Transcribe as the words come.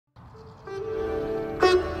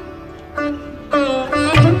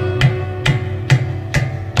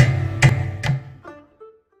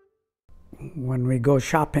go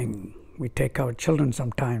shopping, we take our children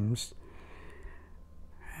sometimes,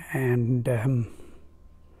 and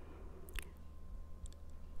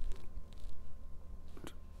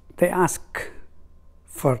they ask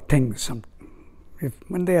for things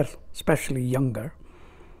when they are especially younger,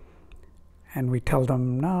 and we tell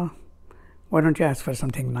them, no, why don't you ask for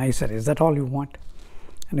something nicer? Is that all you want?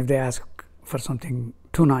 And if they ask for something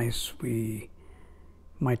too nice, we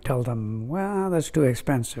might tell them, well, that's too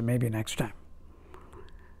expensive, maybe next time.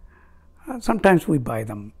 Sometimes we buy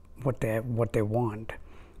them what they want.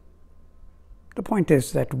 The point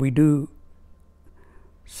is that we do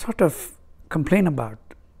sort of complain about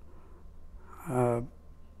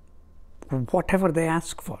whatever they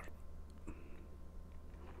ask for.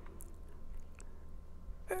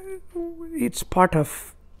 It's part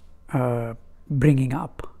of bringing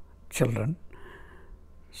up children.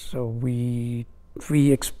 So we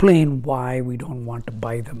explain why we don't want to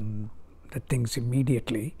buy them the things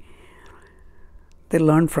immediately. They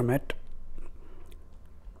learn from it.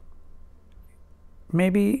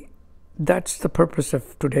 Maybe that's the purpose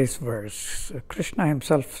of today's verse. Krishna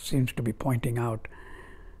himself seems to be pointing out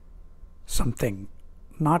something,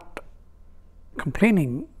 not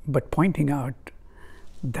complaining, but pointing out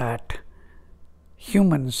that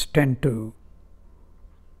humans tend to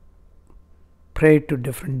pray to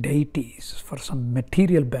different deities for some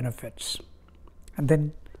material benefits, and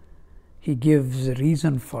then he gives a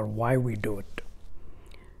reason for why we do it.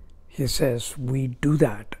 He says we do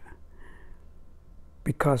that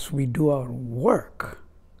because we do our work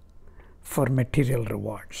for material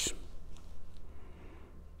rewards.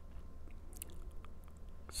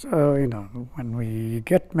 So, when we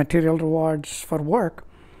get material rewards for work,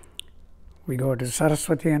 we go to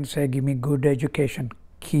Saraswati and say, give me good education,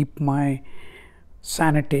 keep my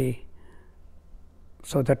sanity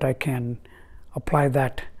so that I can apply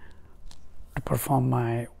that to perform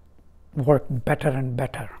my work better and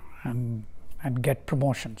better and get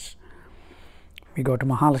promotions. We go to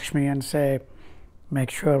Mahalakshmi and say,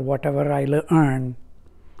 make sure whatever I earn,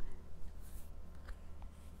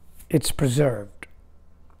 it's preserved,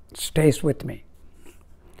 stays with me.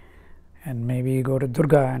 And maybe you go to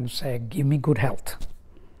Durga and say, give me good health.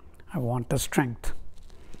 I want the strength.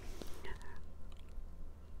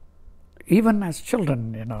 Even as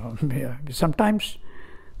children, sometimes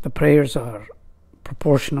the prayers are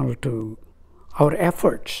proportional to our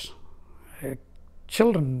efforts.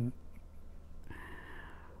 Children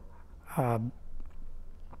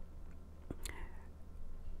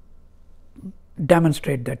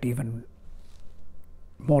demonstrate that even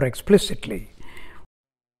more explicitly.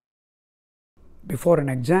 Before an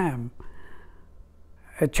exam,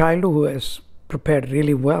 a child who has prepared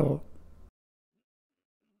really well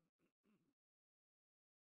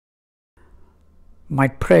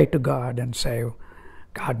might pray to God and say,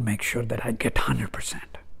 God, make sure that I get 100%.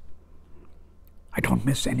 I don't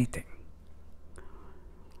miss anything.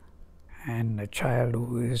 And a child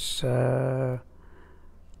who is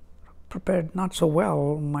prepared not so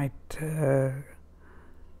well might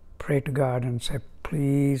pray to God and say,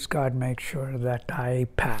 please, God, make sure that I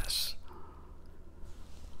pass.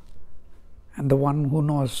 And the one who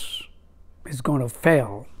knows is going to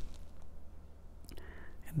fail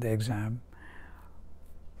in the exam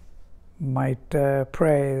might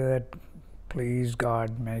pray that, please,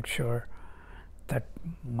 God, make sure that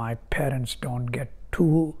my parents don't get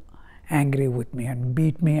too angry with me and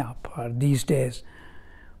beat me up. Or these days,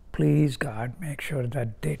 please, God, make sure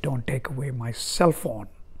that they don't take away my cell phone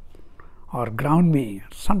or ground me, or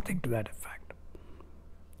something to that effect.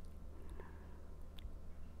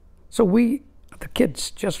 So we, the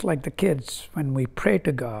kids, just like the kids, when we pray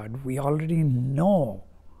to God, we already know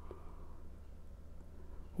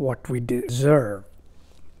what we deserve.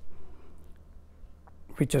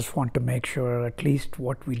 We just want to make sure at least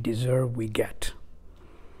what we deserve we get.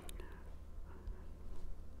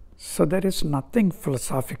 So there is nothing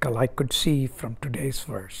philosophical I could see from today's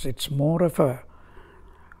verse. It's more of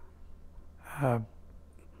an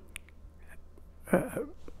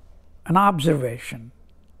observation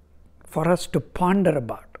for us to ponder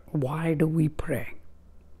about. Why do we pray?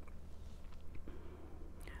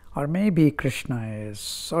 Or maybe Krishna is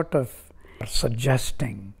sort of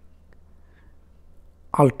suggesting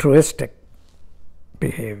altruistic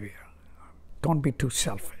behavior. Don't be too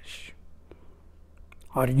selfish.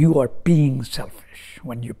 Or you are being selfish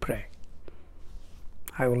when you pray.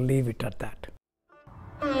 I will leave it at that.